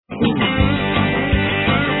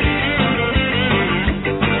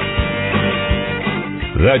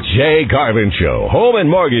The Jay Garvin Show, Home and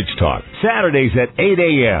Mortgage Talk, Saturdays at 8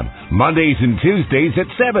 a.m., Mondays and Tuesdays at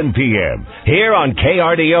 7 p.m. Here on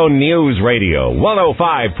KRDO News Radio,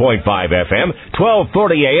 105.5 FM,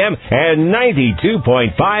 1240 a.m., and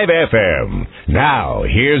 92.5 FM. Now,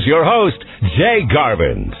 here's your host, Jay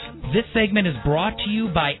Garvin. This segment is brought to you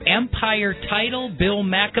by Empire Title, Bill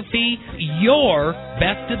McAfee, your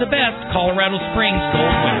best of the best, Colorado Springs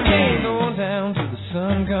Gold West.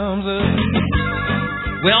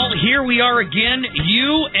 Well, here we are again,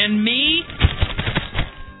 you and me,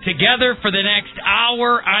 together for the next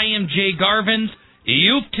hour. I am Jay Garvin.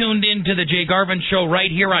 You've tuned into the Jay Garvin Show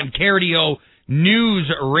right here on KRDO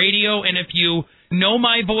News Radio, and if you know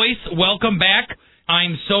my voice, welcome back.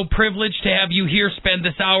 I'm so privileged to have you here spend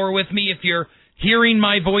this hour with me. If you're hearing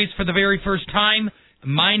my voice for the very first time,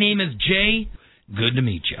 my name is Jay. Good to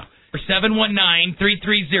meet you.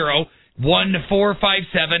 719-330-1457.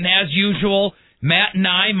 As usual, Matt and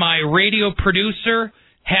I, my radio producer,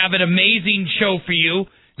 have an amazing show for you.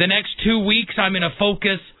 The next 2 weeks, I'm going to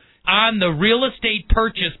focus on the real estate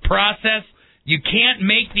purchase process. You can't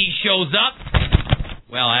make these shows up.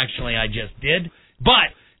 Well, actually, I just did. But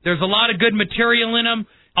there's a lot of good material in them.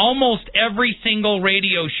 Almost every single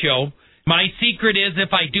radio show, my secret is,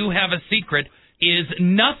 if I do have a secret, is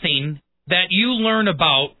nothing that you learn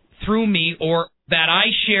about through me or that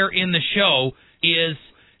I share in the show is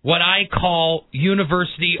what I call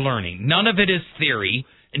university learning. None of it is theory.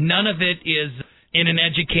 None of it is in an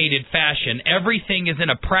educated fashion. Everything is in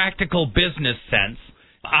a practical business sense.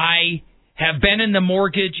 I have been in the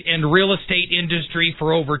mortgage and real estate industry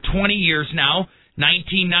for over 20 years now.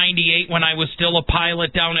 1998, when I was still a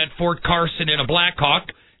pilot down at Fort Carson in a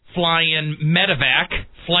Blackhawk, flying medevac,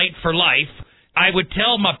 flight for life, I would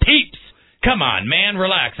tell my peeps, come on, man,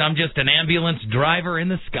 relax. I'm just an ambulance driver in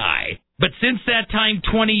the sky. But since that time,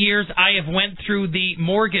 20 years, I have went through the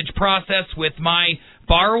mortgage process with my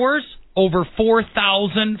borrowers over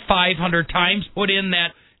 4,500 times, put in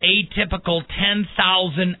that atypical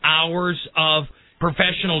 10,000 hours of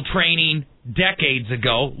professional training decades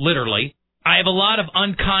ago, literally. I have a lot of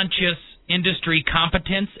unconscious industry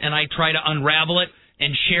competence, and I try to unravel it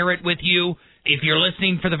and share it with you. If you're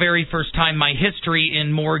listening for the very first time, my history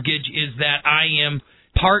in mortgage is that I am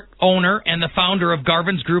part owner and the founder of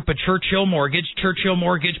Garvin's Group at Churchill Mortgage. Churchill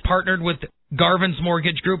Mortgage partnered with Garvin's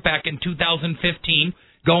Mortgage Group back in 2015,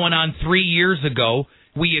 going on 3 years ago.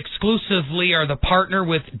 We exclusively are the partner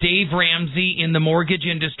with Dave Ramsey in the mortgage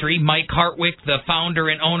industry. Mike Hartwick, the founder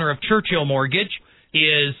and owner of Churchill Mortgage,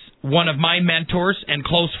 is one of my mentors and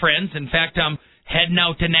close friends. In fact, I'm heading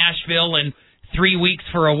out to Nashville in 3 weeks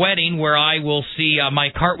for a wedding where I will see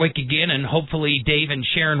Mike Hartwick again and hopefully Dave and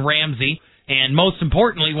Sharon Ramsey. And most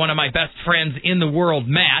importantly, one of my best friends in the world,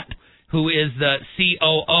 Matt, who is the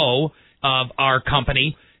COO of our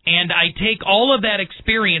company. And I take all of that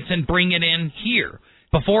experience and bring it in here.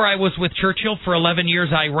 Before I was with Churchill for 11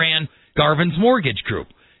 years, I ran Garvin's Mortgage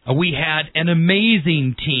Group. We had an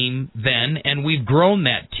amazing team then, and we've grown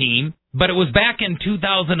that team. But it was back in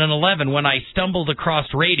 2011 when I stumbled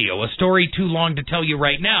across radio, a story too long to tell you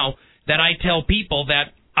right now, that I tell people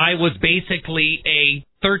that I was basically a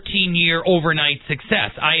 13-year overnight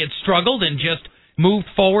success. I had struggled and just moved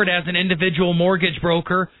forward as an individual mortgage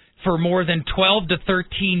broker for more than 12 to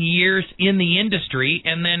 13 years in the industry,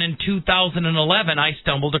 and then in 2011 I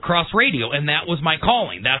stumbled across radio, and that was my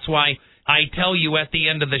calling. That's why I tell you at the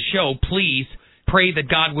end of the show, please pray that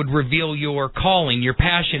God would reveal your calling, your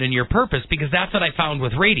passion, and your purpose, because that's what I found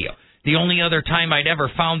with radio. The only other time I'd ever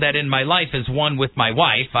found that in my life is one with my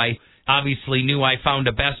wife. I obviously knew I found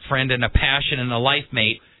a best friend and a passion and a life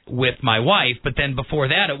mate with my wife, but then before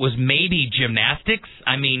that it was maybe gymnastics.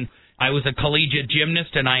 I mean, I was a collegiate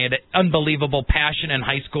gymnast, and I had an unbelievable passion in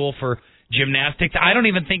high school for gymnastics. I don't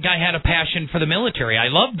even think I had a passion for the military. I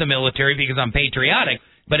loved the military because I'm patriotic,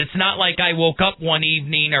 but it's not like I woke up one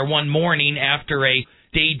evening or one morning after a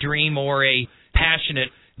daydream or a passionate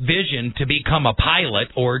vision to become a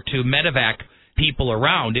pilot or to medevac people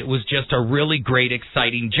around. It was just a really great,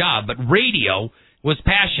 exciting job. But radio was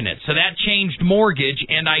passionate. So that changed mortgage,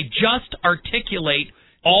 and I just articulate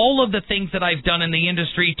all of the things that I've done in the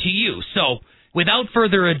industry to you. So without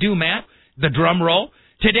further ado, Matt, the drum roll.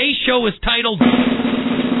 Today's show is titled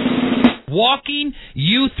Walking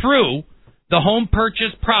You Through the Home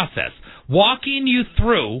Purchase Process. Walking you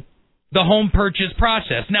through the home purchase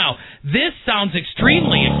process. Now, this sounds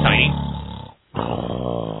extremely exciting.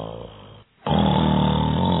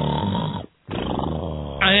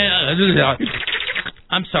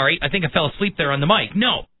 I'm sorry, I think I fell asleep there on the mic.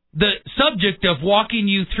 No, the subject of walking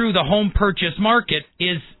you through the home purchase market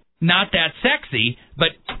is not that sexy, but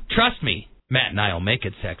trust me, Matt and I will make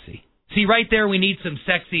it sexy. See, right there, we need some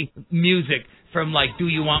sexy music from, like, Do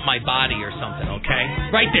You Want My Body or something,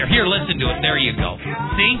 okay? Right there. Here, listen to it. There you go.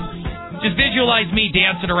 See? Just visualize me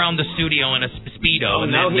dancing around the studio in a Speedo,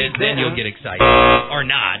 and then you'll get excited. Or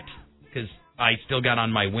not, because I still got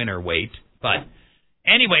on my winter weight. But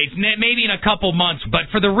anyways, maybe in a couple months. But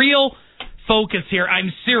for the real focus here,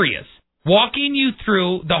 I'm serious. Walking you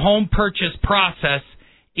through the home purchase process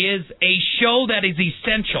is a show that is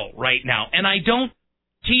essential right now, and I don't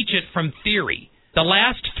teach it from theory. The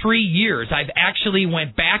last 3 years, I've actually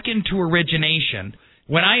went back into origination.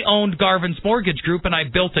 When I owned Garvin's Mortgage Group and I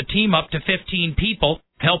built a team up to 15 people,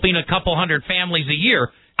 helping a couple hundred families a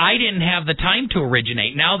year, I didn't have the time to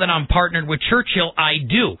originate. Now that I'm partnered with Churchill, I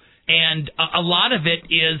do. And a lot of it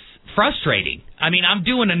is frustrating. I mean, I'm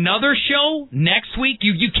doing another show next week.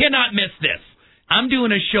 You cannot miss this. I'm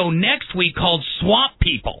doing a show next week called Swamp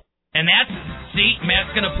People. And that's, see,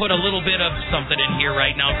 Matt's going to put a little bit of something in here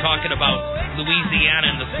right now talking about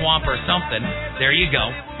Louisiana and the swamp or something. There you go.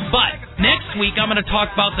 But next week I'm going to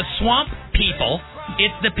talk about the Swamp People.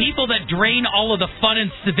 It's the people that drain all of the fun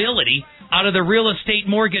and civility out of the real estate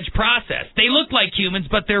mortgage process. They look like humans,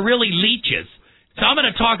 but they're really leeches. So I'm going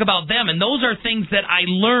to talk about them, and those are things that I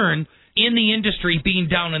learn in the industry being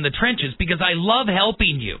down in the trenches because I love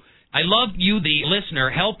helping you. I love you, the listener,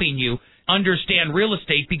 helping you understand real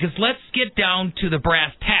estate because let's get down to the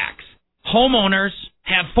brass tacks. Homeowners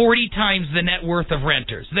have 40 times the net worth of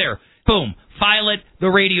renters. There, boom, file it, the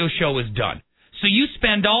radio show is done. So you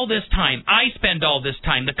spend all this time, I spend all this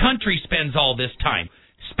time, the country spends all this time,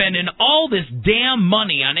 spending all this damn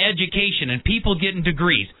money on education and people getting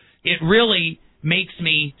degrees. It really makes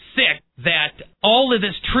me sick that all of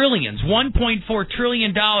this trillions, $1.4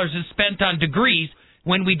 trillion is spent on degrees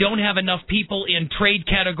when we don't have enough people in trade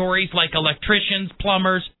categories like electricians,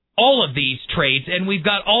 plumbers, all of these trades, and we've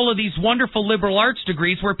got all of these wonderful liberal arts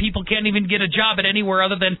degrees where people can't even get a job at anywhere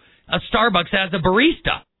other than a Starbucks as a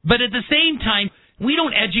barista. But at the same time, we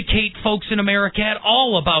don't educate folks in America at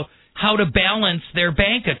all about how to balance their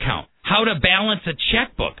bank account, how to balance a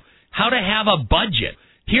checkbook, how to have a budget.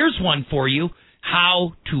 Here's one for you,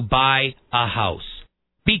 how to buy a house.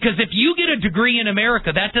 Because if you get a degree in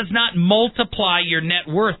America, that does not multiply your net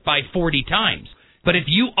worth by 40 times. But if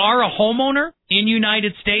you are a homeowner in the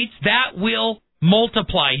United States, that will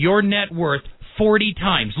multiply your net worth 40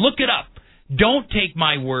 times. Look it up. Don't take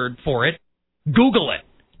my word for it. Google it.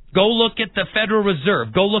 Go look at the Federal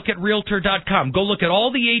Reserve. Go look at Realtor.com. Go look at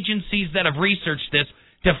all the agencies that have researched this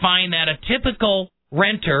to find that a typical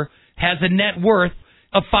renter has a net worth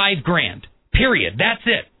of $5,000. Period. That's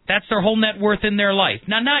it. That's their whole net worth in their life.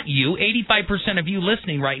 Now, not you. 85% of you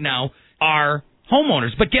listening right now are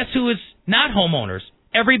homeowners. But guess who is not homeowners?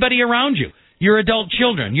 Everybody around you. Your adult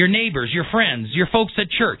children, your neighbors, your friends, your folks at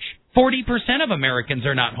church. 40% of Americans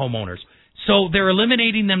are not homeowners. So they're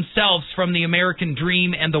eliminating themselves from the American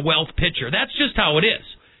dream and the wealth picture. That's just how it is.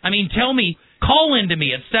 I mean, tell me, call into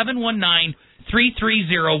me at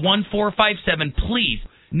 719-330-1457. Please,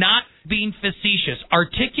 not being facetious,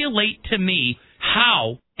 articulate to me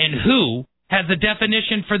how and who has a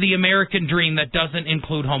definition for the American dream that doesn't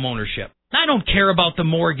include homeownership. I don't care about the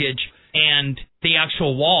mortgage and the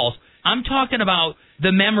actual walls. I'm talking about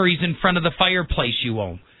the memories in front of the fireplace you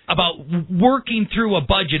own, about working through a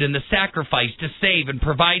budget and the sacrifice to save and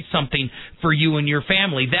provide something for you and your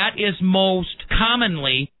family. That is most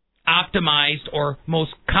commonly optimized or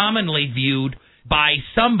most commonly viewed by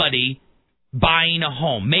somebody buying a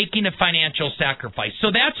home, making a financial sacrifice.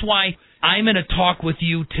 So that's why I'm going to talk with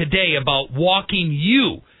you today about walking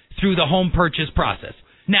you through the home purchase process.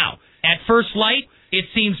 Now, at first light, it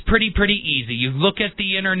seems pretty easy. You look at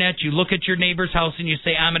the internet, you look at your neighbor's house, and you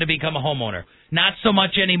say, I'm going to become a homeowner. Not so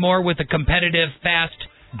much anymore with the competitive,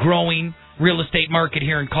 fast-growing real estate market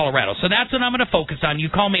here in Colorado. So that's what I'm going to focus on. You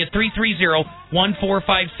call me at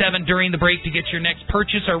 330-1457 during the break to get your next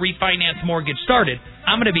purchase or refinance mortgage started.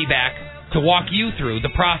 I'm going to be back to walk you through the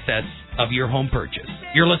process of your home purchase.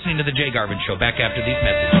 You're listening to The Jay Garvin Show. Back after these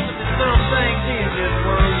messages. Some things in this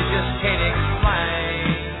world you just can't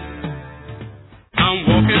explain. I'm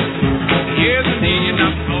walking, yes, indeed, you're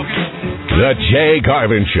not talking. The Jay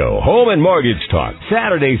Garvin Show, Home and Mortgage Talk,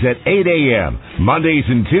 Saturdays at 8 a.m., Mondays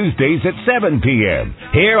and Tuesdays at 7 p.m.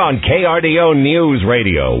 Here on KRDO News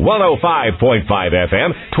Radio, 105.5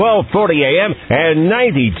 FM, 1240 a.m., and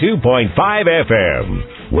 92.5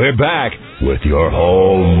 FM. we're back with your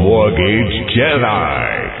home mortgage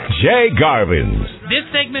Jedi, Jay Garvins. This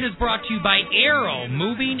segment is brought to you by Arrow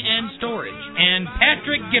Moving and Storage and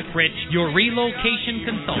Patrick Gifrich, your relocation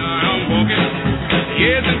consultant.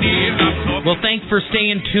 Well, thanks for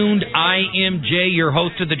staying tuned. I am Jay, your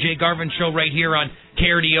host of the Jay Garvin Show right here on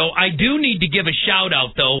KRDO. I do need to give a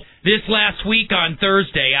shout-out, though. This last week on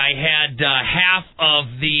Thursday, I had half of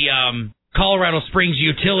the Colorado Springs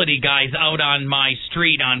utility guys out on my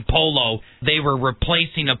street on Polo. They were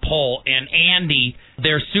replacing a pole, and Andy,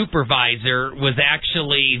 their supervisor, was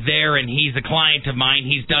actually there, and he's a client of mine.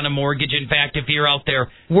 He's done a mortgage. In fact, if you're out there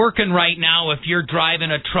working right now, if you're driving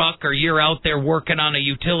a truck or you're out there working on a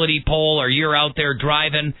utility pole or you're out there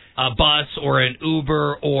driving a bus or an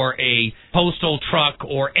Uber or a postal truck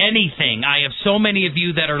or anything, I have so many of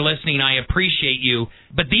you that are listening. I appreciate you.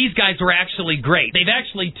 But these guys were actually great. They've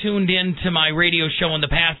actually tuned in to my radio show in the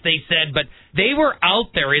past, they said, but they were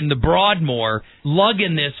out there in the Broadmoor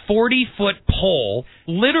lugging this 40-foot pole,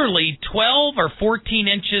 literally 12 or 14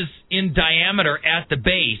 inches in diameter at the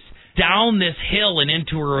base, down this hill and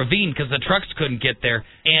into a ravine because the trucks couldn't get there.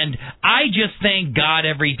 And I just thank God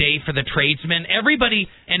every day for the tradesmen. Everybody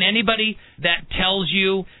and anybody that tells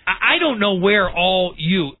you, I don't know where all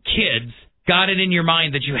you kids got it in your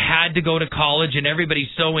mind that you had to go to college, and everybody's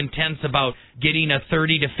so intense about getting a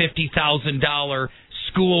 $30,000 to $50,000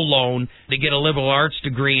 school loan to get a liberal arts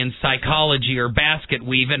degree in psychology or basket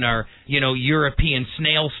weaving or, European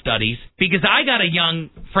snail studies. Because I got a young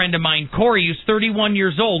friend of mine, Corey, who's 31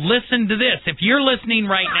 years old. Listen to this. If you're listening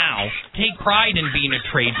right now, take pride in being a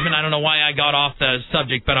tradesman. I don't know why I got off the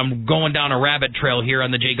subject, but I'm going down a rabbit trail here on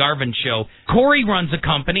the Jay Garvin Show. Corey runs a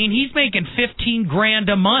company, and he's making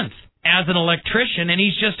 $15,000 a month as an electrician, and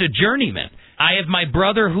he's just a journeyman. I have my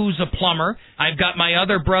brother who's a plumber. I've got my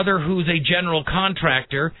other brother who's a general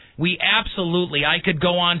contractor. I could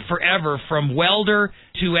go on forever, from welder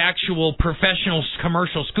to actual professional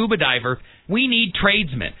commercial scuba diver. We need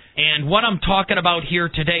tradesmen. And what I'm talking about here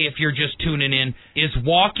today, if you're just tuning in, is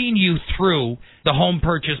walking you through the home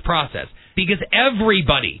purchase process. Because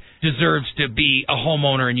everybody deserves to be a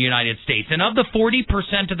homeowner in the United States. And of the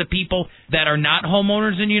 40% of the people that are not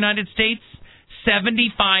homeowners in the United States,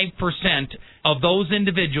 75% of those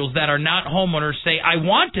individuals that are not homeowners say, I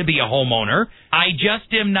want to be a homeowner, I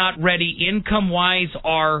just am not ready income-wise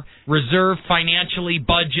or reserve financially,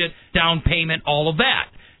 budget, down payment, all of that.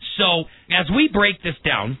 So as we break this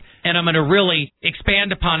down, and I'm going to really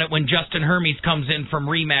expand upon it when Justin Hermes comes in from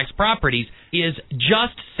RE/MAX Properties, is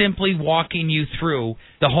just simply walking you through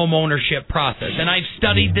the home ownership process. And I've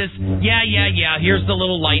studied this. Yeah. Here's the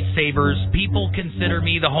little lightsabers. People consider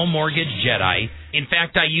me the home mortgage Jedi. In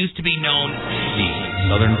fact, I used to be known the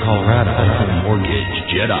Southern Colorado Home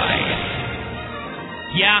Mortgage Jedi.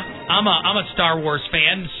 Yeah, I'm a Star Wars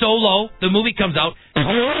fan. Solo, the movie comes out.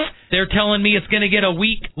 They're telling me it's going to get a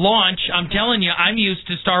week launch. I'm telling you, I'm used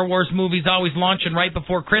to Star Wars movies always launching right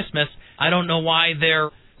before Christmas. I don't know why they're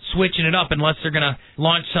switching it up unless they're going to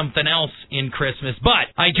launch something else in Christmas.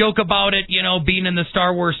 But I joke about it, being in the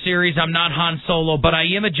Star Wars series. I'm not Han Solo, but I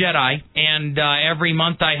am a Jedi. And every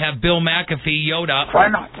month I have Bill McAfee, Yoda. Try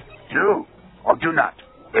not. Do or do not.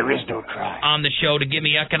 There is no try. On the show to give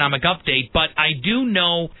me economic update. But I do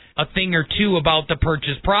know a thing or two about the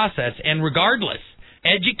purchase process. And regardless,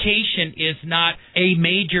 education is not a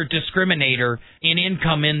major discriminator in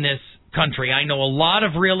income in this country. I know a lot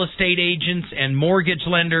of real estate agents and mortgage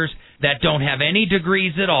lenders that don't have any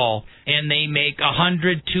degrees at all, and they make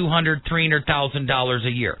 $100,000, $200,000, $300,000 a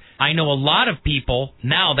year. I know a lot of people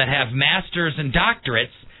now that have masters and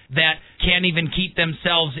doctorates that can't even keep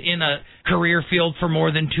themselves in a career field for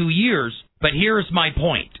more than 2 years. But here's my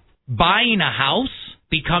point. Buying a house,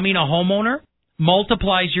 becoming a homeowner,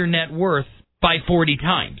 multiplies your net worth by 40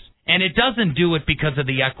 times. And it doesn't do it because of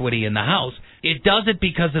the equity in the house. It does it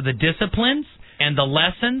because of the disciplines and the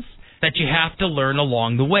lessons that you have to learn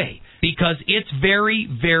along the way. Because it's very,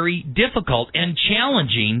 very difficult and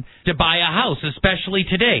challenging to buy a house, especially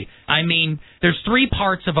today. I mean, there's 3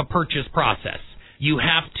 parts of a purchase process. You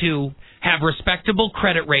have to have respectable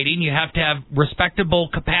credit rating, you have to have respectable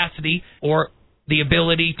capacity or the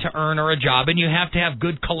ability to earn or a job, and you have to have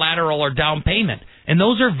good collateral or down payment. And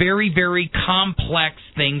those are very, very complex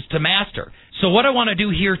things to master. So what I want to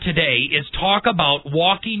do here today is talk about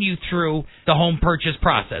walking you through the home purchase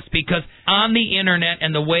process, because on the internet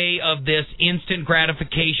and the way of this instant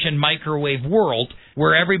gratification microwave world,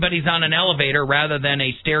 where everybody's on an elevator rather than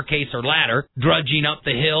a staircase or ladder, drudging up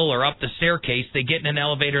the hill or up the staircase. They get in an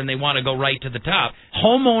elevator and they want to go right to the top.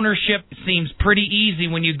 Home ownership seems pretty easy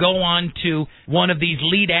when you go on to one of these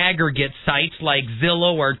lead aggregate sites like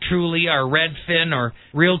Zillow or Trulia or Redfin or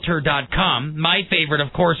Realtor.com. My favorite,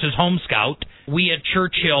 of course, is Home Scout. We at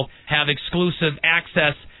Churchill have exclusive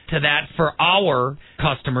access to that for our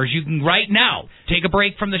customers. You can right now take a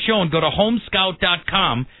break from the show and go to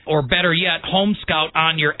homescout.com, or better yet, Home Scout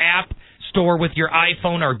on your app store with your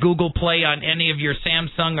iPhone or Google Play on any of your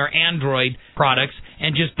Samsung or Android products,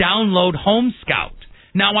 and just download Home Scout.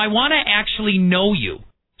 Now, I want to actually know you.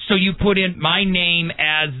 So you put in my name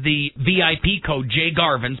as the VIP code, Jay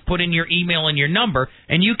Garvins, put in your email and your number,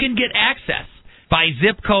 and you can get access by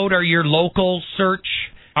zip code or your local search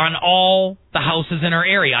on all the houses in our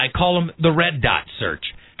area. I call them the red dot search,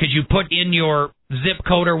 because you put in your zip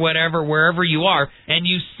code or whatever, wherever you are, and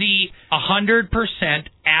you see 100%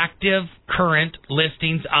 active current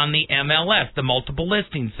listings on the MLS, the multiple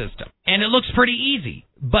listing system. And it looks pretty easy.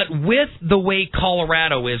 But with the way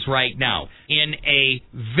Colorado is right now, in a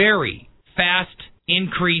very fast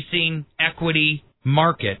increasing equity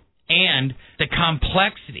market, and the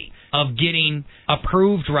complexity of getting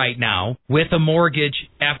approved right now with a mortgage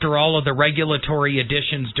after all of the regulatory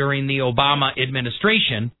additions during the Obama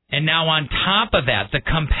administration, and now on top of that, the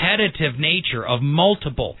competitive nature of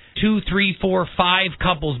multiple 2, 3, 4, 5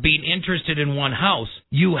 couples being interested in one house,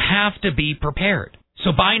 you have to be prepared.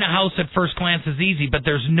 So buying a house at first glance is easy, but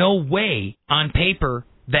there's no way on paper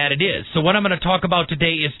that it is. So what I'm going to talk about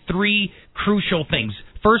today is 3 crucial things.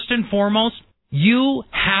 First and foremost, you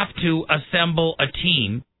have to assemble a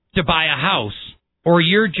team to buy a house, or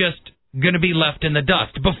you're just going to be left in the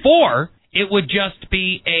dust. Before, it would just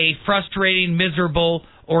be a frustrating, miserable,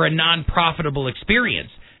 or a non-profitable experience.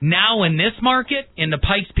 Now in this market, in the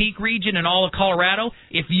Pikes Peak region and all of Colorado,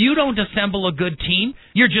 if you don't assemble a good team,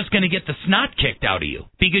 you're just going to get the snot kicked out of you,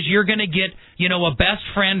 because you're going to get, a best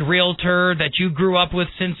friend realtor that you grew up with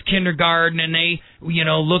since kindergarten, and they,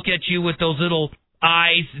 look at you with those little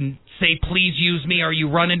eyes and say, please use me, or you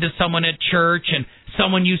run into someone at church and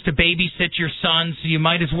someone used to babysit your son, so you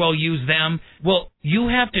might as well use them. Well, you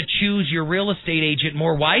have to choose your real estate agent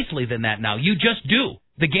more wisely than that now. You just do.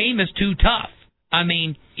 The game is too tough. I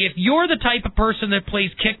mean, if you're the type of person that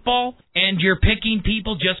plays kickball and you're picking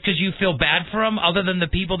people just because you feel bad for them, other than the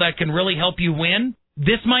people that can really help you win,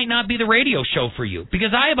 this might not be the radio show for you,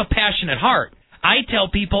 because I have a passionate heart. I tell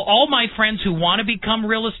people, all my friends who want to become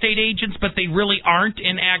real estate agents, but they really aren't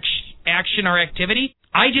in action or activity,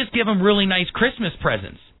 I just give them really nice Christmas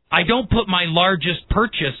presents. I don't put my largest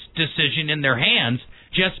purchase decision in their hands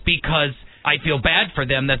just because I feel bad for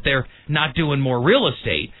them that they're not doing more real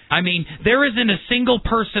estate. I mean, there isn't a single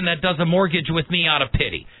person that does a mortgage with me out of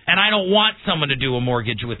pity. And I don't want someone to do a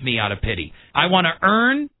mortgage with me out of pity. I want to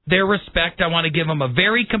earn their respect. I want to give them a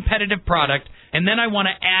very competitive product. And then I want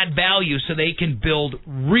to add value so they can build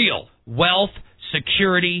real wealth,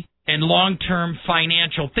 security, and long-term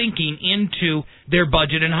financial thinking into their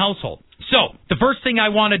budget and household. So, the first thing I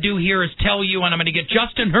want to do here is tell you, and I'm going to get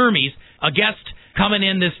Justin Hermes, a guest coming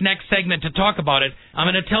in this next segment to talk about it. I'm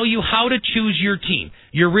going to tell you how to choose your team,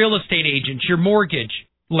 your real estate agent, your mortgage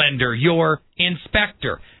lender, your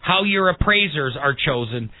inspector, how your appraisers are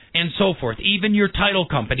chosen, and so forth. Even your title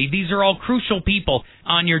company. These are all crucial people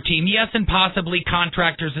on your team. Yes, and possibly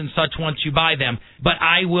contractors and such once you buy them, but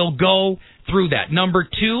I will go through that. Number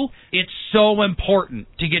 2, it's so important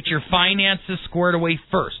to get your finances squared away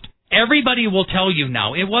first. Everybody will tell you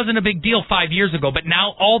now, it wasn't a big deal 5 years ago, but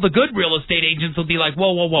now all the good real estate agents will be like,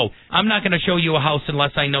 whoa, I'm not going to show you a house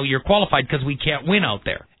unless I know you're qualified, because we can't win out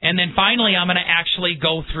there. And then finally, I'm going to actually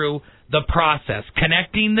go through the process,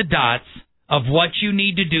 connecting the dots of what you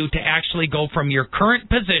need to do to actually go from your current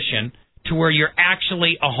position to where you're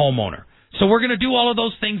actually a homeowner. So we're going to do all of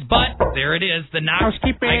those things, but there it is, the knock.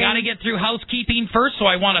 Housekeeping. I got to get through housekeeping first, so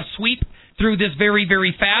I want to sweep through this very,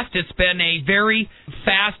 very fast. It's been a very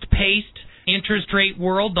fast-paced interest rate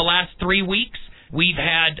world the last 3 weeks. We've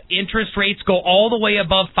had interest rates go all the way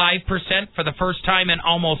above 5% for the first time in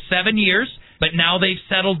almost 7 years, but now they've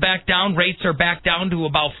settled back down. Rates are back down to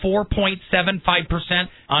about 4.75%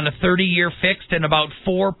 on a 30-year fixed and about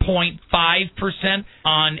 4.5%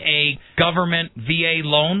 on a government VA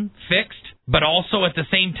loan fixed. But also at the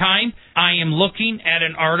same time, I am looking at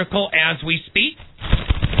an article as we speak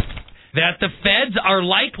that the feds are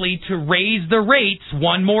likely to raise the rates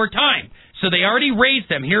one more time. So they already raised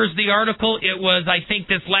them. Here's the article. It was, I think,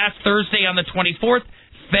 this last Thursday on the 24th.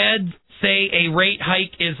 Fed say a rate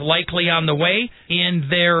hike is likely on the way. In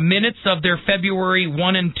their minutes of their February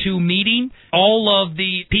 1 and 2 meeting, all of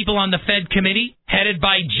the people on the Fed committee, headed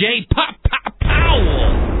by Jay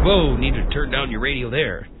Powell. Whoa, need to turn down your radio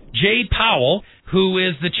there. Jay Powell, who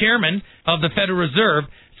is the chairman of the Federal Reserve,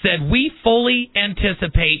 said we fully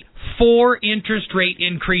anticipate 4 interest rate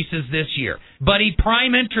increases this year. Buddy,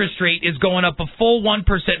 prime interest rate is going up a full 1%.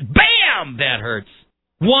 Bam! That hurts.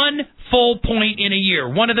 1 full point in a year.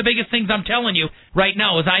 One of the biggest things I'm telling you right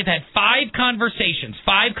now is I've had 5 conversations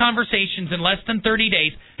in less than 30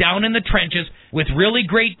 days down in the trenches with really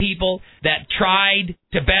great people that tried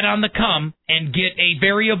to bet on the come and get a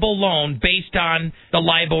variable loan based on the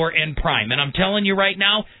LIBOR and prime. And I'm telling you right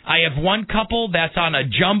now, I have one couple that's on a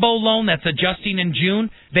jumbo loan that's adjusting in June.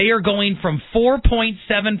 They are going from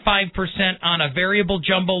 4.75% on a variable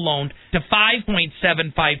jumbo loan to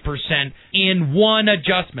 5.75% in one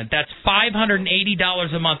adjustment. That's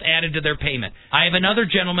 $580 a month added to their payment. I have another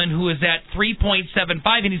gentleman who is at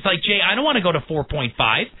 3.75, and he's like, Jay, I don't want to go to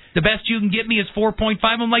 4.5. The best you can get me is 4.5.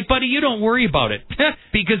 I'm like, buddy, you don't worry about it.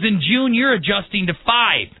 Because in June, you're adjusting to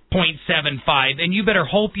 5.75, and you better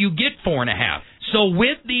hope you get 4.5. So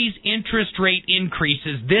with these interest rate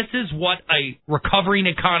increases, this is what a recovering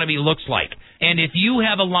economy looks like. And if you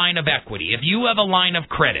have a line of equity, if you have a line of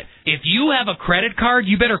credit, if you have a credit card,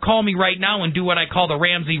 you better call me right now and do what I call the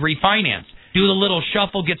Ramsey refinance. Do the little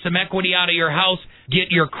shuffle, get some equity out of your house,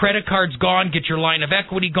 get your credit cards gone, get your line of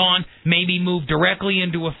equity gone, maybe move directly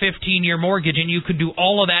into a 15-year mortgage, and you can do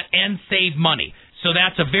all of that and save money. So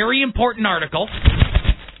that's a very important article.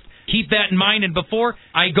 Keep that in mind. And before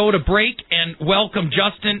I go to break and welcome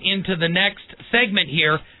Justin into the next segment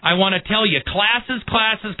here, I want to tell you, classes.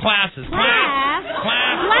 Class. Pay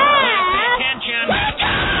attention.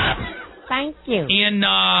 Thank you. In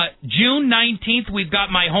June 19th, we've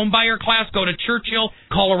got my homebuyer class. Go to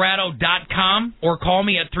churchillcolorado.com or call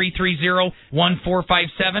me at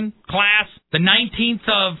 330-1457. Class, the 19th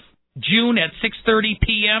of June at 6:30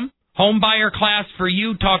 p.m., homebuyer class for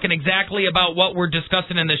you, talking exactly about what we're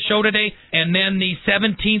discussing in the show today. And then the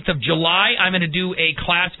 17th of July, I'm going to do a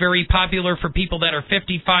class very popular for people that are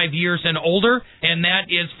 55 years and older, and that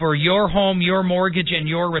is for your home, your mortgage, and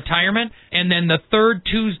your retirement. And then the third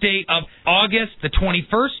Tuesday of August, the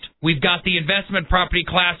 21st, we've got the investment property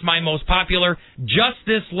class, my most popular. Just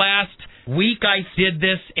this last week I did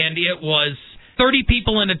this, and it was 30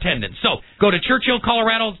 people in attendance. So go to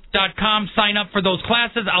churchillcolorado.com, sign up for those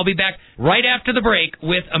classes. I'll be back right after the break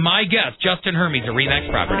with my guest, Justin Hermes of RE/MAX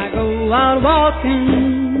Property. I go out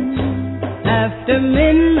walking after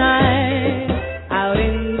midnight, out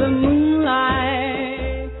in the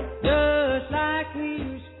moonlight, just like we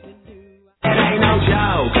used to do. It ain't no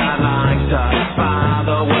joke, I like to find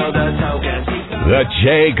the world a token. The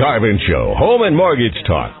Jay Garvin Show, Home and Mortgage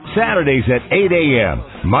Talk, Saturdays at 8 a.m.,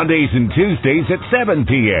 Mondays and Tuesdays at 7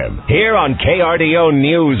 p.m. Here on KRDO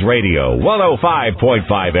News Radio,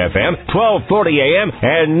 105.5 FM, 1240 a.m.,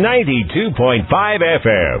 and 92.5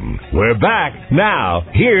 FM. We're back. Now,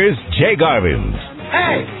 here's Jay Garvin.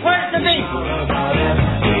 Hey, where's the beat?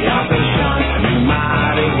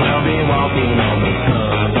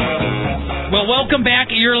 Well, welcome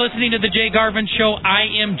back. You're listening to the Jay Garvin Show. I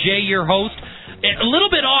am Jay, your host. A little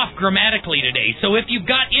bit off grammatically today, so if you've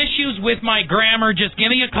got issues with my grammar, just give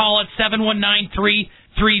me a call at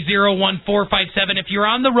 719-330-1457. If you're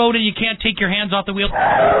on the road and you can't take your hands off the wheel,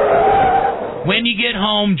 when you get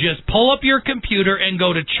home, just pull up your computer and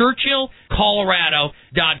go to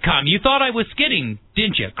churchillcolorado.com. You thought I was skidding,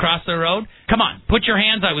 didn't you? Across the road? Come on, put your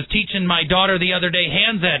hands. I was teaching my daughter the other day,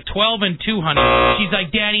 hands at 12 and 2, honey. She's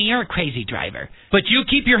like, Daddy, you're a crazy driver. But you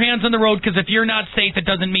keep your hands on the road, because if you're not safe, it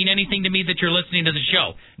doesn't mean anything to me that you're listening to the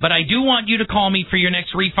show. But I do want you to call me for your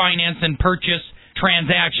next refinance and purchase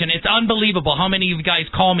transaction. It's unbelievable how many of you guys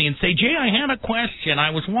call me and say, Jay, I had a question. I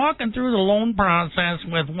was walking through the loan process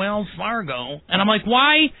with Wells Fargo. And I'm like,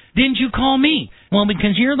 why didn't you call me? Well,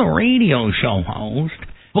 because you're the radio show host.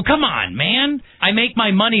 Well, come on, man. I make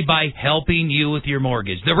my money by helping you with your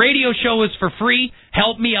mortgage. The radio show is for free.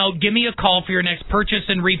 Help me out. Give me a call for your next purchase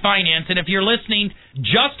and refinance. And if you're listening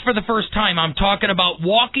just for the first time, I'm talking about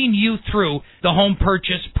walking you through the home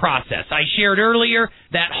purchase process. I shared earlier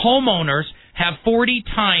that homeowners have 40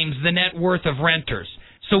 times the net worth of renters.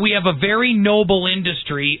 So we have a very noble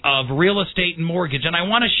industry of real estate and mortgage, and I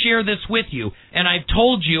want to share this with you. And I've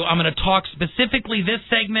told you I'm going to talk specifically this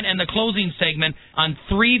segment and the closing segment on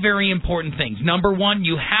 3 very important things. Number 1,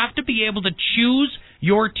 you have to be able to choose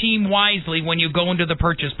your team wisely when you go into the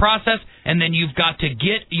purchase process, and then you've got to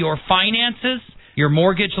get your finances. Your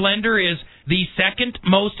mortgage lender is the second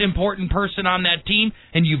most important person on that team,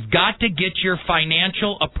 and you've got to get your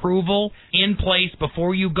financial approval in place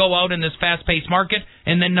before you go out in this fast-paced market.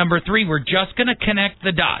 And then number 3, we're just going to connect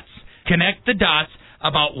the dots. Connect the dots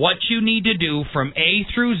about what you need to do from A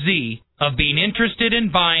through Z of being interested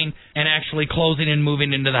in buying and actually closing and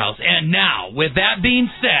moving into the house. And now, with that being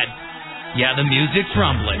said, yeah, the music's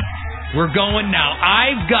rumbling. We're going now.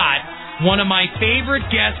 I've got one of my favorite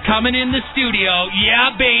guests coming in the studio.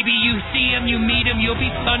 Yeah, baby, you see him, you meet him, you'll be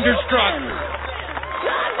thunderstruck.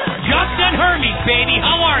 Justin Hermes, baby,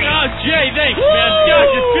 how are you? Oh, Jay, thanks, man.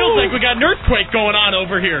 Gosh, it feels like we got an earthquake going on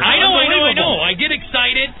over here. I know. I get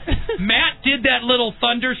excited. Matt did that little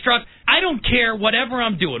thunderstruck. I don't care whatever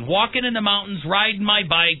I'm doing, walking in the mountains, riding my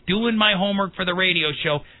bike, doing my homework for the radio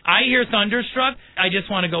show. I hear thunderstruck, I just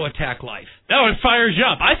want to go attack life. No, it fires you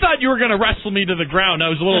up. I thought you were going to wrestle me to the ground. I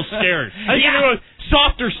was a little scared. I think you a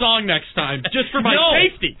softer song next time, just for my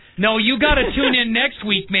safety. No, you got to tune in next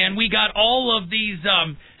week, man. We got all of these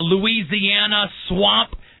Louisiana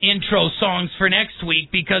swamp intro songs for next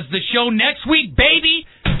week, because the show next week, baby,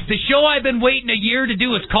 the show I've been waiting a year to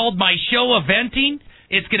do is called My Show Eventing.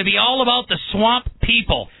 It's going to be all about the swamp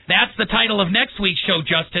people. That's the title of next week's show,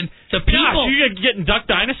 Justin. The people. Gosh, you getting Duck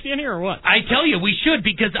Dynasty in here or what? I tell you, we should,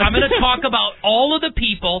 because I'm going to talk about all of the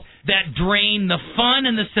people that drain the fun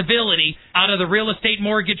and the civility out of the real estate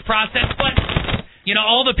mortgage process. But, you know,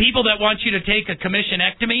 all the people that want you to take a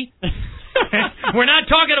commissionectomy. We're not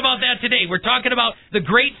talking about that today. We're talking about the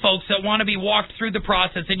great folks that want to be walked through the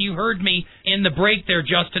process. And you heard me in the break there,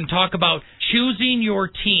 Justin, talk about choosing your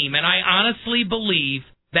team. And I honestly believe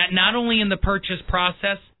that not only in the purchase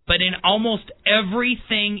process, but in almost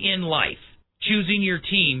everything in life, choosing your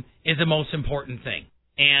team is the most important thing.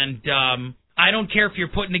 And I don't care if you're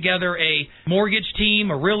putting together a mortgage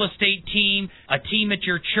team, a real estate team, a team at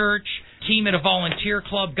your church, team at a volunteer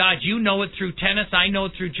club. God, you know it through tennis. I know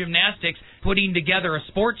it through gymnastics. Putting together a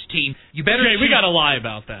sports team. You better. Jay, we got to lie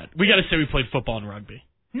about that. We got to say we played football and rugby.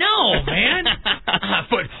 No, man.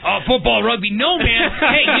 Football, rugby. No, man.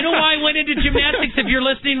 Hey, you know why I went into gymnastics, if you're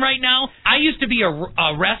listening right now? I used to be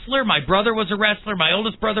a wrestler. My brother was a wrestler. My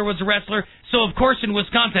oldest brother was a wrestler. So, of course, in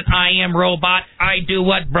Wisconsin, I am robot. I do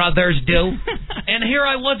what brothers do. And here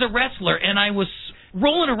I was a wrestler, and I was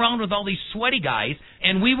rolling around with all these sweaty guys,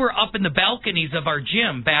 and we were up in the balconies of our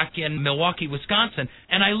gym back in Milwaukee, Wisconsin,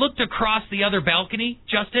 and I looked across the other balcony,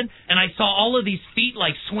 Justin, and I saw all of these feet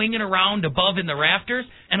like swinging around above in the rafters,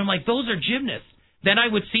 and I'm like, those are gymnasts. Then I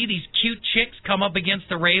would see these cute chicks come up against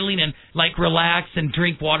the railing and like relax and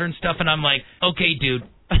drink water and stuff, and I'm like, okay, dude,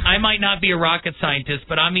 I might not be a rocket scientist,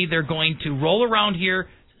 but I'm either going to roll around here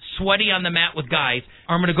sweaty on the mat with guys,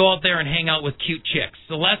 or I'm going to go out there and hang out with cute chicks.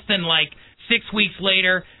 So less than like 6 weeks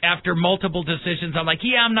later, after multiple decisions, I'm like,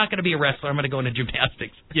 yeah, I'm not going to be a wrestler. I'm going to go into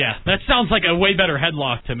gymnastics. Yeah, that sounds like a way better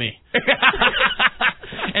headlock to me.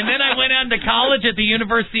 And then I went on to college at the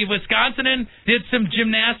University of Wisconsin and did some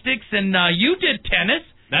gymnastics, and you did tennis.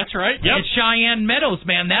 That's right. Yep. At Cheyenne Meadows,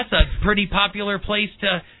 man. That's a pretty popular place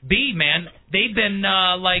to be, man. They've been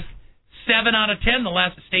like 7 out of 10 the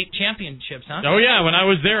last state championships, huh? Oh, yeah. When I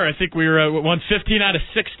was there, I think we won 15 out of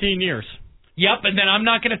 16 years. Yep, and then I'm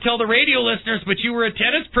not going to tell the radio listeners, but you were a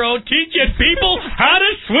tennis pro teaching people how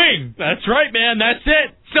to swing. That's right, man. That's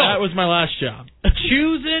it. So that was my last job.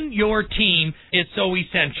 Choosing your team is so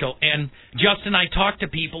essential. And, Justin, I talk to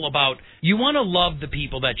people about, you want to love the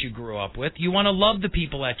people that you grew up with. You want to love the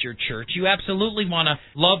people at your church. You absolutely want to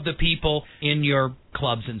love the people in your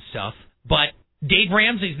clubs and stuff. But Dave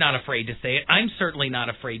Ramsey's not afraid to say it. I'm certainly not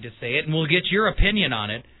afraid to say it, and we'll get your opinion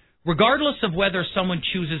on it. Regardless of whether someone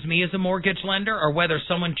chooses me as a mortgage lender or whether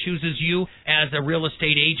someone chooses you as a real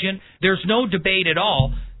estate agent, there's no debate at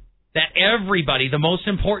all that everybody, the most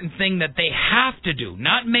important thing that they have to do,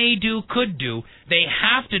 not may do, could do, they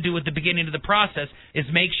have to do at the beginning of the process is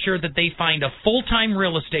make sure that they find a full-time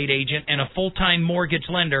real estate agent and a full-time mortgage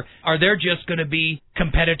lender, or they're just going to be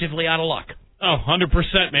competitively out of luck. Oh, 100%,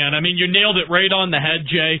 man. I mean, you nailed it right on the head,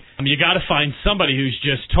 Jay. You got to find somebody who's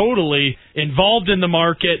just totally involved in the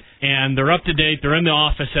market, and they're up to date. They're in the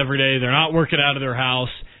office every day. They're not working out of their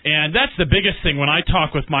house. And that's the biggest thing when I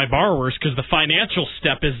talk with my borrowers, because the financial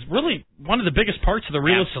step is really one of the biggest parts of the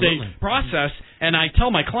real estate process. And I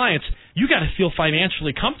tell my clients, you got to feel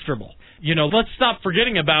financially comfortable. You know, let's stop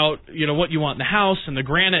forgetting about, you know, what you want in the house and the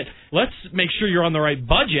granite. Let's make sure you're on the right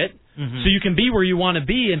budget so you can be where you want to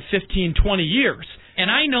be in 15, 20 years. And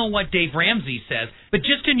I know what Dave Ramsey says, but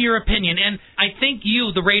just in your opinion, and I think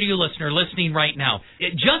you, the radio listener listening right now,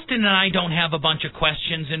 Justin and I don't have a bunch of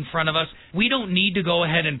questions in front of us. We don't need to go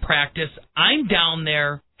ahead and practice. I'm down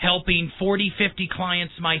there helping 40, 50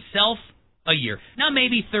 clients myself a year. Now,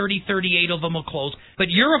 maybe 30, 38 of them will close, but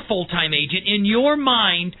you're a full-time agent. In your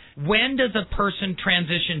mind, when does a person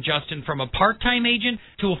transition, Justin, from a part-time agent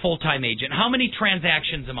to a full-time agent? How many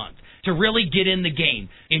transactions a month to really get in the game,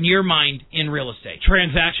 in your mind, in real estate?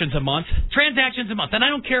 Transactions a month? Transactions a month. And I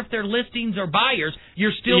don't care if they're listings or buyers,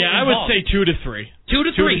 you're still involved. I would say 2 to 3. 2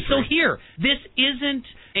 to 3. So here, this isn't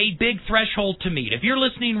a big threshold to meet. If you're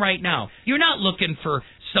listening right now, you're not looking for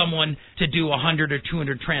someone to do 100 or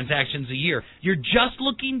 200 transactions a year. You're just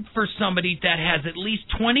looking for somebody that has at least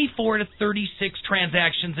 24 to 36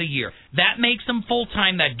 transactions a year. That makes them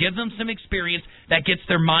full-time. That gives them some experience. That gets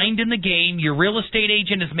their mind in the game. Your real estate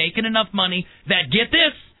agent is making enough money that, get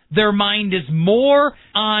this, their mind is more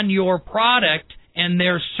on your product and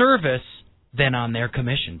their service than on their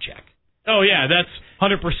commission check. Oh, yeah, that's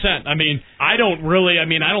 100%. I mean, I don't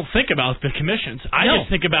think about the commissions. I just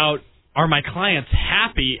think about, are my clients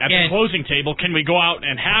happy at the closing table? Can we go out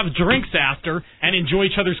and have drinks after and enjoy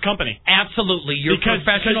each other's company? Absolutely. Your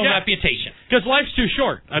professional reputation. Because life's too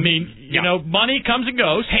short. I mean, you know, money comes and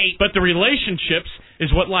goes, but the relationships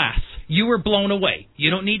is what lasts. You were blown away.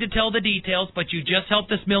 You don't need to tell the details, but you just helped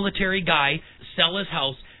this military guy sell his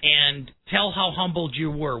house, and tell how humbled you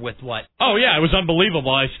were with what? Oh, yeah, it was unbelievable.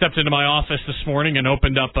 I stepped into my office this morning and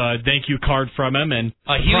opened up a thank you card from him, and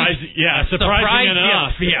surprising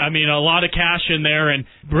enough, I mean, a lot of cash in there, and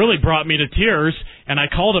really brought me to tears. And I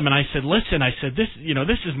called him and I said, "Listen, I said, this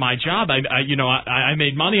is my job. I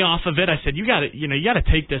made money off of it. I said, you got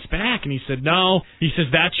to take this back." And he said, "No." He says,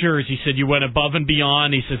 "That's yours." He said, "You went above and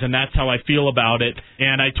beyond." He says, "And that's how I feel about it."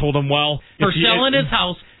 And I told him, well, for selling his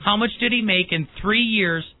house, how much did he make in 3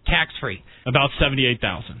 years tax-free? About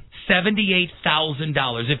 $78,000.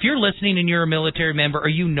 $78,000. If you're listening and you're a military member, or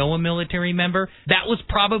you know a military member, that was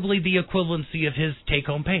probably the equivalency of his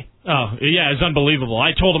take-home pay. Oh, yeah, it's unbelievable.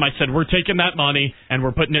 I told him, I said, we're taking that money and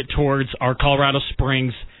we're putting it towards our Colorado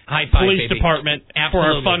Springs Police Department for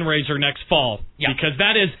our fundraiser next fall. Yeah. Because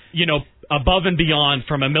that is, above and beyond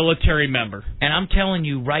from a military member. And I'm telling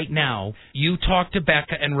you right now, you talk to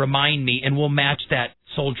Becca and remind me, and we'll match that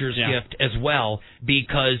soldier's gift as well,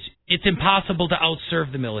 because it's impossible to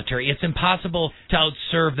outserve the military. It's impossible to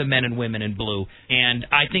outserve the men and women in blue. And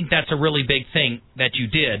I think that's a really big thing that you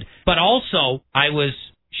did. But also, I was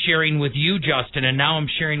sharing with you, Justin, and now I'm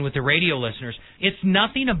sharing with the radio listeners, it's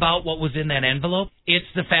nothing about what was in that envelope. It's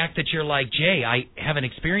the fact that you're like, Jay, I haven't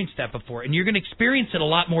experienced that before. And you're going to experience it a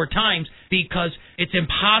lot more times, because it's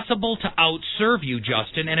impossible to outserve you,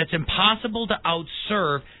 Justin, and it's impossible to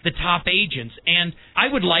outserve the top agents. And I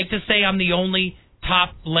would like to say I'm the only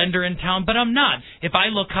top lender in town, but I'm not. If I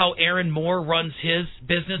look how Aaron Moore runs his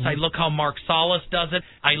business, I look how Mark Salas does it,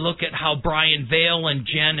 I look at how Brian Vale and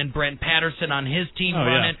Jen and Brent Patterson on his team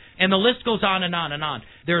run it, and the list goes on and on and on.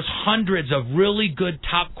 There's hundreds of really good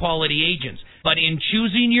top quality agents. But in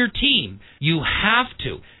choosing your team, you have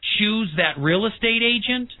to choose that real estate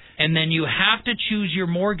agent, and then you have to choose your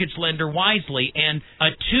mortgage lender wisely. And a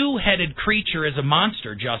two-headed creature is a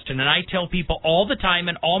monster, Justin. And I tell people all the time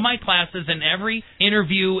in all my classes and every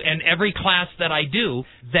interview and every class that I do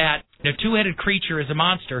that a two-headed creature is a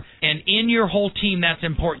monster. And in your whole team, that's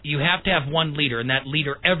important. You have to have one leader, and that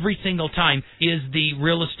leader every single time is the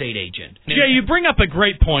real estate agent. Yeah, you bring up a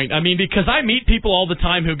great point. I mean, because I meet people all the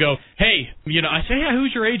time who go, hey, I say, yeah,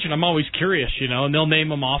 who's your agent? I'm always curious, and they'll name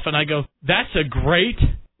them off, and I go, that's a great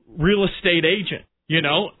real estate agent.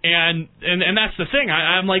 And that's the thing.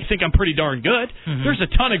 I'm think I'm pretty darn good. Mm-hmm. There's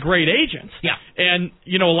a ton of great agents. Yeah. And,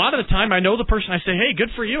 a lot of the time I know the person. I say, hey, good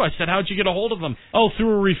for you. I said, how'd you get a hold of them? Oh,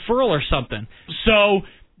 through a referral or something. So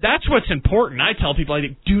that's what's important. I tell people,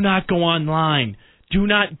 do not go online. Do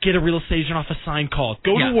not get a real estate agent off a sign call.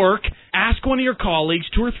 Go to work, ask one of your colleagues,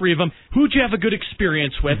 2 or 3 of them, who'd you have a good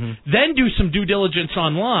experience with, then do some due diligence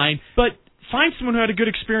online, but find someone who had a good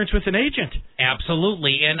experience with an agent.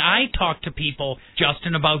 Absolutely. And I talk to people,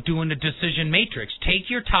 Justin, about doing a decision matrix. Take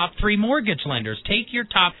your top 3 mortgage lenders. Take your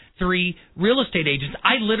top 3 real estate agents.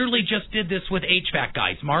 I literally just did this with HVAC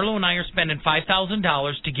guys. Marlo and I are spending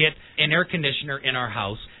 $5,000 to get an air conditioner in our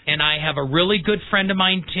house. And I have a really good friend of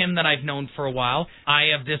mine, Tim, that I've known for a while. I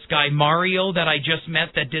have this guy, Mario, that I just met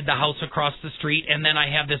that did the house across the street. And then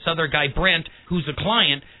I have this other guy, Brent, who's a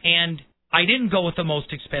client. And I didn't go with the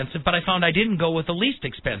most expensive, but I found I didn't go with the least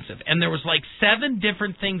expensive. And there was 7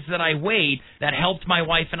 different things that I weighed that helped my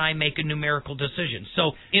wife and I make a numerical decision.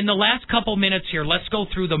 So in the last couple minutes here, let's go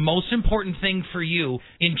through the most important thing for you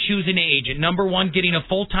in choosing an agent. Number 1, getting a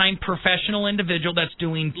full-time professional individual that's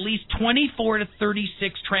doing at least 24 to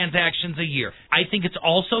 36 transactions a year. I think it's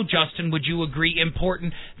also, Justin, would you agree,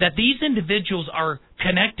 important that these individuals are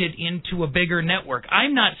connected into a bigger network.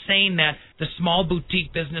 I'm not saying that the small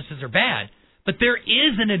boutique businesses are bad, but there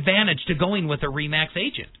is an advantage to going with a RE/MAX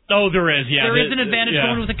agent. Oh, there is, yeah. There is an advantage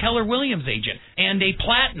going with a Keller Williams agent and a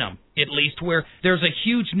Platinum, at least, where there's a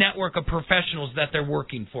huge network of professionals that they're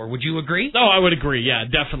working for. Would you agree? Oh, I would agree. Yeah,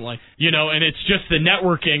 definitely. And it's just the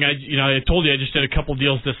networking. I told you I just did a couple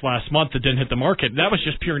deals this last month that didn't hit the market. That was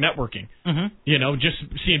just pure networking. Mm-hmm. Just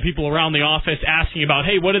seeing people around the office asking about,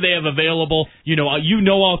 hey, what do they have available?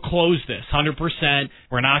 I'll close this 100%.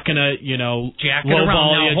 We're not going to, jack it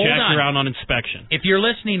around. Now, jack around on inspection. If you're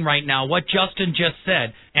listening right now, what Justin just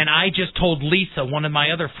said, and I just told Lisa, one of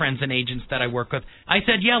my other friends and agents that I work with, I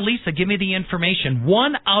said, yeah, Lisa, give me the information.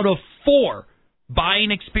 1 out of 4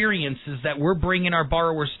 buying experiences that we're bringing our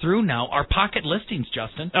borrowers through now are pocket listings,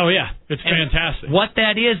 Justin. Oh, yeah. It's fantastic. What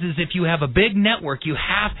that is if you have a big network, you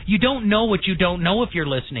don't know what you don't know if you're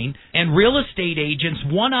listening. And real estate agents,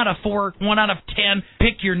 1 out of 4, 1 out of 10,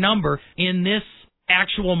 pick your number, in this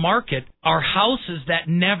actual market are houses that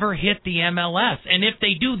never hit the MLS. And if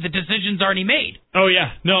they do, the decision's already made. Oh,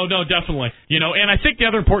 yeah. No, definitely. And I think the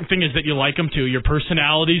other important thing is that you like them, too. Your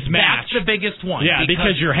personalities match. That's the biggest one. Yeah,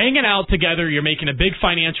 because you're hanging out together, you're making a big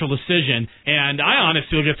financial decision, and I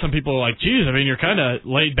honestly will get some people like, geez, you're kind of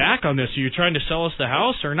laid back on this. Are you trying to sell us the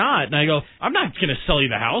house or not? And I go, I'm not going to sell you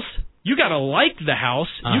the house. You got to like the house.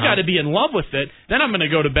 You got to be in love with it. Then I'm going to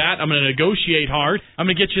go to bat. I'm going to negotiate hard. I'm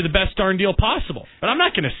going to get you the best darn deal possible. But I'm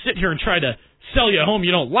not going to sit here and try to sell you a home you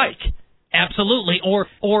don't like. Absolutely. Or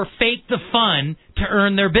fake the fun to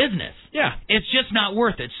earn their business. Yeah. It's just not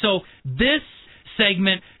worth it. So this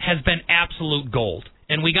segment has been absolute gold.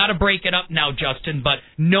 And we got to break it up now, Justin, but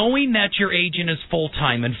knowing that your agent is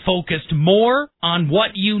full-time and focused more on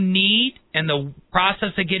what you need and the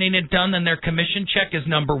process of getting it done than their commission check is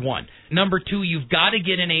number 1. Number 2, you've got to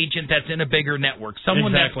get an agent that's in a bigger network,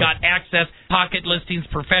 someone that's got access, pocket listings,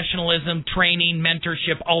 professionalism, training,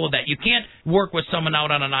 mentorship, all of that. You can't work with someone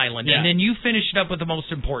out on an island. Yeah. And then you finish it up with the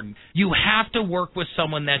most important. You have to work with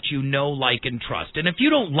someone that you know, like, and trust. And if you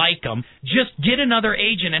don't like them, just get another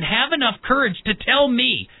agent and have enough courage to tell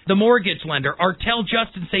me, the mortgage lender, or tell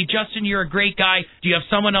Justin, say, Justin, you're a great guy. Do you have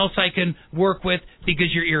someone else I can work with because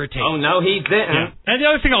you're irritated? Oh, no, he didn't. Yeah. And the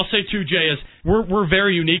other thing I'll say, too, Jay, is we're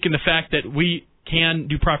very unique in the fact that we can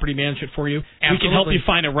do property management for you. Absolutely. We can help you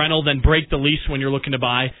find a rental, then break the lease when you're looking to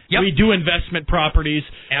buy. Yep. We do investment properties.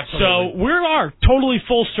 Absolutely. So we are totally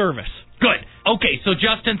full service. Good. Okay, so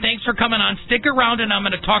Justin, thanks for coming on. Stick around, and I'm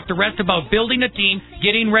going to talk the rest about building a team,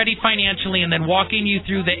 getting ready financially, and then walking you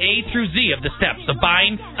through the A through Z of the steps of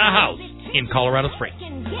buying a house in Colorado Springs.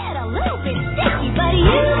 Can get a little bit sticky, but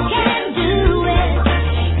you can do it.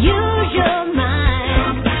 Use your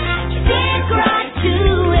mind. Stick right to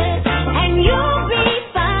it, and you'll be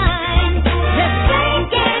fine. Just think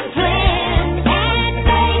and plan and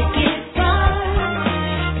make it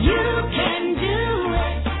fun. You can do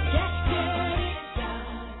it. Just get it done.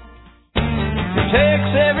 It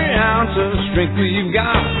takes every ounce of strength we've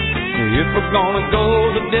got if we're gonna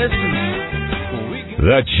go the distance.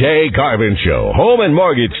 The Jay Garvin Show, Home and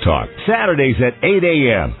Mortgage Talk, Saturdays at 8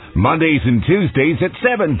 a.m., Mondays and Tuesdays at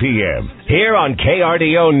 7 p.m. Here on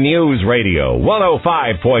KRDO News Radio,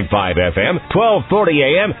 105.5 FM, 1240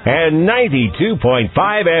 a.m., and 92.5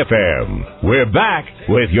 FM. We're back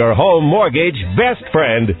with your home mortgage best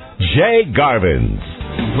friend, Jay Garvin.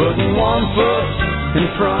 Putting one foot in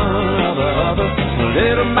front of the other,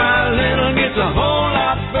 little by little gets a whole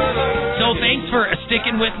lot further. So thanks for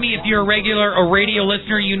sticking with me. If you're a regular or radio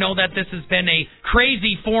listener, you know that this has been a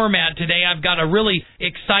crazy format today. I've got a really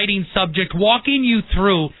exciting subject. Walking you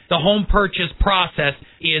through the home purchase process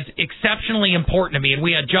is exceptionally important to me. And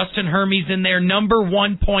we had Justin Hermes in there. Number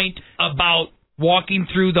 1 point about walking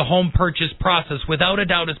through the home purchase process, without a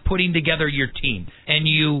doubt, is putting together your team. And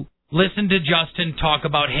you listen to Justin talk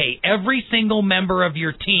about, hey, every single member of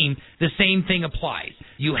your team, the same thing applies.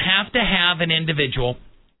 You have to have an individual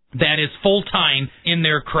that is full-time in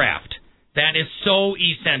their craft. That is so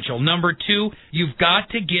essential. Number 2, you've got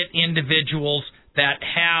to get individuals that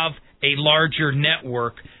have a larger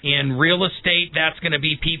network. In real estate, that's going to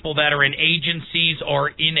be people that are in agencies or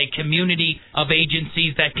in a community of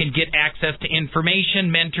agencies that can get access to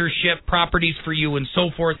information, mentorship, properties for you, and so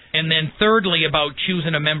forth. And then thirdly, about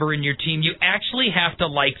choosing a member in your team, you actually have to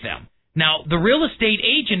like them. Now, the real estate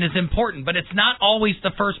agent is important, but it's not always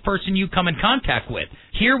the first person you come in contact with.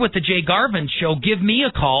 here with the Jay Garvin Show, give me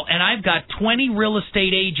a call, and I've got 20 real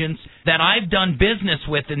estate agents that I've done business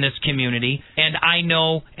with in this community, and I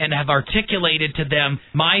know and have articulated to them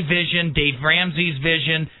my vision, Dave Ramsey's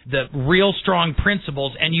vision, the real strong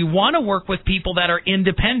principles, and you want to work with people that are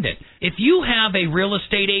independent. If you have a real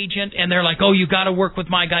estate agent and they're like, oh, you got to work with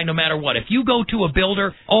my guy no matter what. If you go to a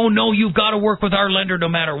builder, oh, no, you've got to work with our lender no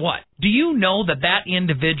matter what. Do you know that that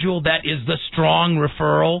individual that is the strong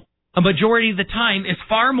referral, a majority of the time, is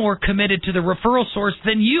far more committed to the referral source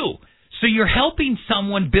than you? So you're helping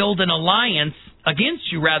someone build an alliance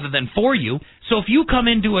against you rather than for you. So if you come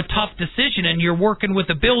into a tough decision and you're working with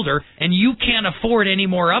a builder and you can't afford any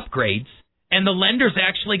more upgrades, and the lender's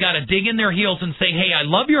actually got to dig in their heels and say, hey, I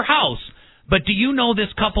love your house, but do you know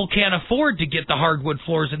this couple can't afford to get the hardwood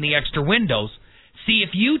floors and the extra windows? See,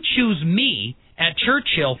 if you choose me at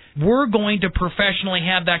Churchill, we're going to professionally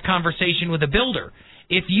have that conversation with a builder.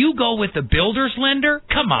 If you go with the builder's lender,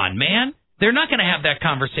 come on, man. They're not going to have that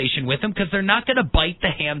conversation with them because they're not going to bite the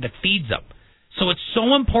hand that feeds them. So it's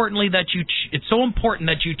so important that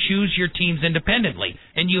you choose your teams independently,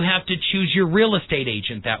 and you have to choose your real estate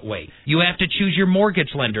agent that way. You have to choose your mortgage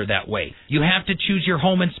lender that way. You have to choose your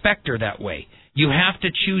home inspector that way. You have to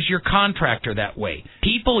choose your contractor that way.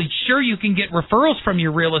 People, sure, you can get referrals from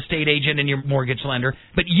your real estate agent and your mortgage lender,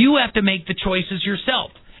 but you have to make the choices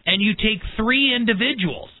yourself. And you take 3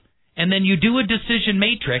 individuals, and then you do a decision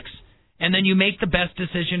matrix, and then you make the best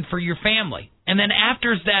decision for your family. And then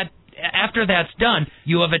after that's done,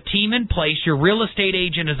 you have a team in place. Your real estate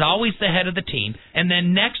agent is always the head of the team. And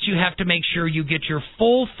then next you have to make sure you get your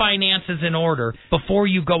full finances in order before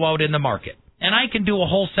you go out in the market. And I can do a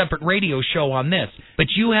whole separate radio show on this.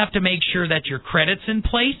 But you have to make sure that your credit's in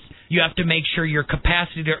place. You have to make sure your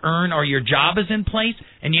capacity to earn or your job is in place.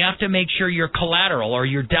 And you have to make sure your collateral or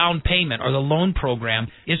your down payment or the loan program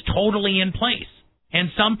is totally in place. And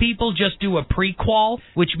some people just do a pre-qual,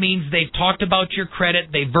 which means they've talked about your credit,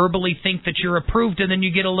 they verbally think that you're approved, and then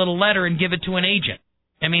you get a little letter and give it to an agent.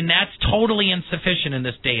 I mean, that's totally insufficient in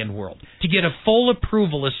this day and world. To get a full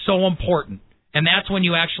approval is so important. And that's when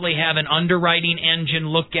you actually have an underwriting engine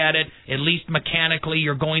look at it. At least mechanically,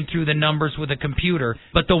 you're going through the numbers with a computer.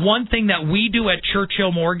 But the one thing that we do at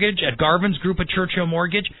Churchill Mortgage, at Garvin's group at Churchill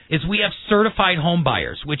Mortgage, is we have certified home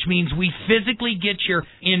buyers, which means we physically get your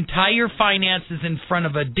entire finances in front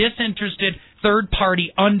of a disinterested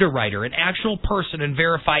third-party underwriter, an actual person, and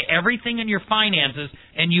verify everything in your finances,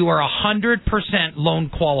 and you are 100% loan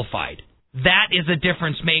qualified. That is a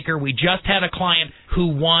difference maker. We just had a client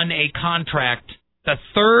who won a contract, the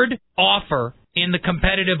 3rd offer in the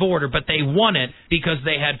competitive order, but they won it because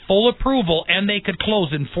they had full approval and they could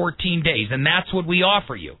close in 14 days, and that's what we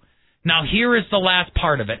offer you. Now, here is the last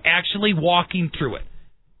part of it, actually walking through it.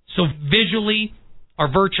 So visually or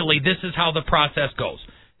virtually, this is how the process goes.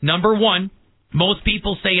 Number 1, most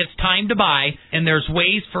people say it's time to buy, and there's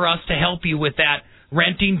ways for us to help you with that.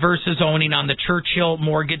 Renting versus owning on the Churchill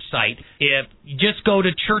Mortgage site. If you just go to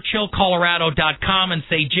churchillcolorado.com and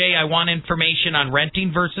say, Jay, I want information on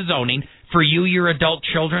renting versus owning for you, your adult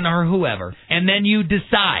children, or whoever. And then you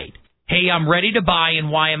decide, hey, I'm ready to buy, and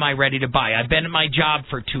why am I ready to buy? I've been at my job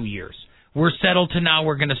for 2 years. We're settled to now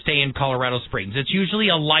we're going to stay in Colorado Springs. It's usually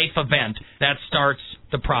a life event that starts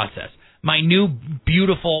the process. My new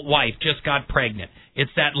beautiful wife just got pregnant.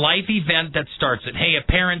 It's that life event that starts it. Hey, a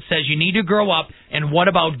parent says you need to grow up, and what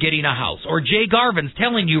about getting a house? Or Jay Garvin's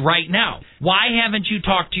telling you right now, why haven't you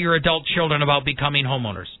talked to your adult children about becoming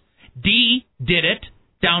homeowners? Dee did it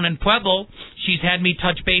down in Pueblo. She's had me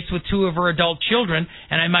touch base with 2 of her adult children,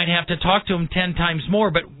 and I might have to talk to them 10 times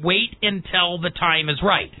more, but wait until the time is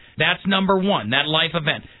right. That's number 1, that life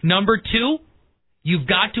event. Number 2, you've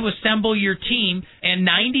got to assemble your team, and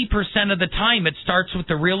 90% of the time it starts with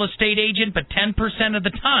the real estate agent, but 10% of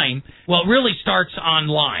the time, well, it really starts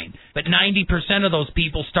online, but 90% of those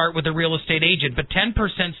people start with the real estate agent, but 10%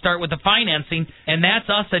 start with the financing, and that's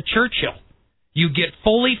us at Churchill. You get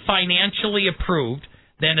fully financially approved,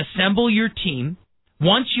 then assemble your team.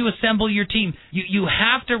 Once you assemble your team, you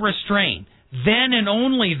have to restrain. Then and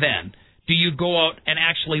only then do you go out and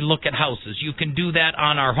actually look at houses. You can do that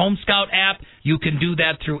on our Home Scout app. You can do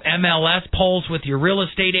that through MLS polls with your real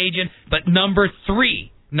estate agent. But number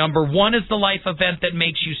 1 is the life event that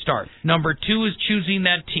makes you start. Number 2 is choosing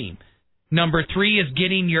that team. Number 3 is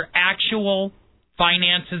getting your actual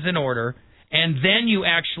finances in order. And then you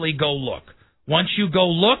actually go look. Once you go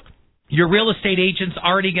look, your real estate agent's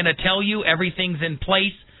already going to tell you everything's in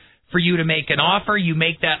place for you to make an offer. You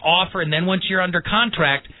make that offer, and then once you're under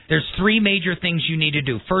contract, there's 3 major things you need to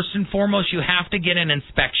do. First and foremost, you have to get an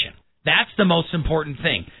inspection. That's the most important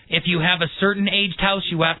thing. If you have a certain aged house,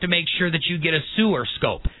 you have to make sure that you get a sewer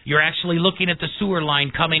scope. You're actually looking at the sewer line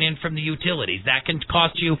coming in from the utilities. That can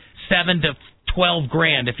cost you $7 to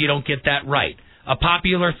 $12,000 if you don't get that right. A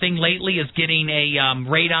popular thing lately is getting a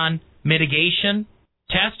radon mitigation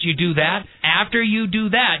test. You do that. After you do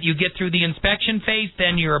that, you get through the inspection phase,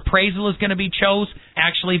 then your appraisal is going to be chosen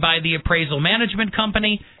actually by the appraisal management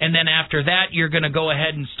company, and then after that, you're going to go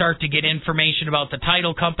ahead and start to get information about the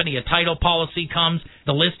title company. A title policy comes.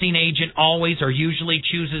 The listing agent always or usually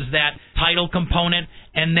chooses that title component,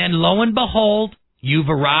 and then lo and behold, you've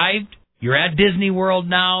arrived. You're at Disney World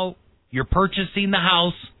now. You're purchasing the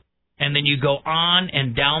house. And then you go on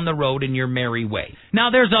and down the road in your merry way. Now,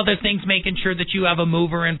 there's other things, making sure that you have a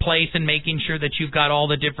mover in place and making sure that you've got all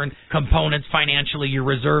the different components financially, your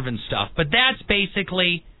reserve and stuff. But that's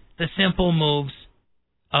basically the simple moves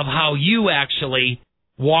of how you actually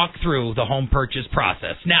walk through the home purchase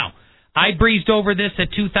process. Now, I breezed over this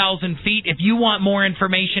at 2,000 feet. If you want more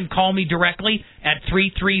information, call me directly at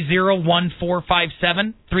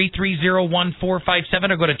 330-1457, 330-1457,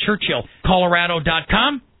 or go to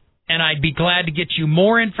ChurchillColorado.com. And I'd be glad to get you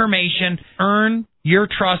more information, earn your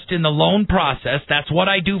trust in the loan process. That's what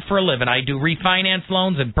I do for a living. I do refinance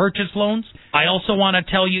loans and purchase loans. I also want to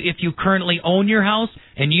tell you, if you currently own your house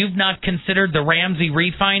and you've not considered the Ramsey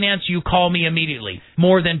refinance, you call me immediately.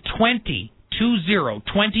 More than 20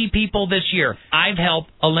 people this year, I've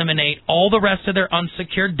helped eliminate all the rest of their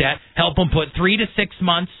unsecured debt, help them put 3 to 6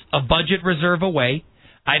 months of budget reserve away.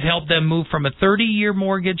 I've helped them move from a 30-year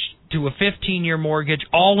mortgage to a 15-year mortgage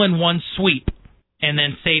all in one sweep, and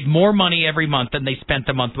then save more money every month than they spent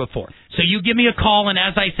the month before. So you give me a call, and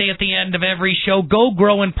as I say at the end of every show, go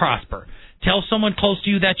grow and prosper. Tell someone close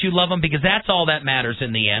to you that you love them, because that's all that matters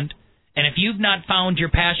in the end. And if you've not found your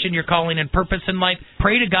passion, your calling, and purpose in life,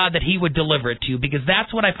 pray to God that He would deliver it to you, because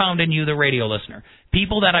that's what I found in you, the radio listener.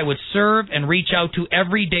 People that I would serve and reach out to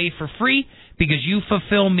every day for free, because you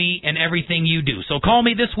fulfill me in everything you do. So call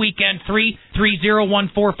me this weekend,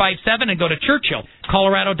 330-1457, and go to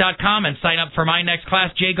ChurchillColorado.com and sign up for my next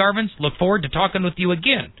class, Jay Garvin's. Look forward to talking with you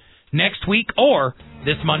again next week or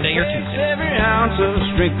this Monday or Tuesday. Every ounce of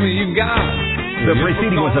strength you got. The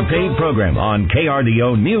preceding was a paid program on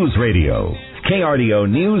KRDO News Radio. KRDO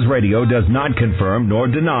News Radio does not confirm nor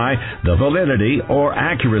deny the validity or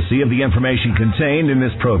accuracy of the information contained in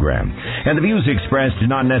this program, and the views expressed do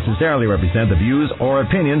not necessarily represent the views or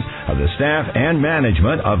opinions of the staff and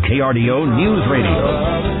management of KRDO News Radio.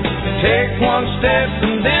 Take one step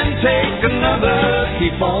and then take another.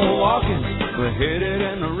 Keep on walking. We're headed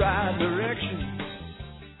in the right direction.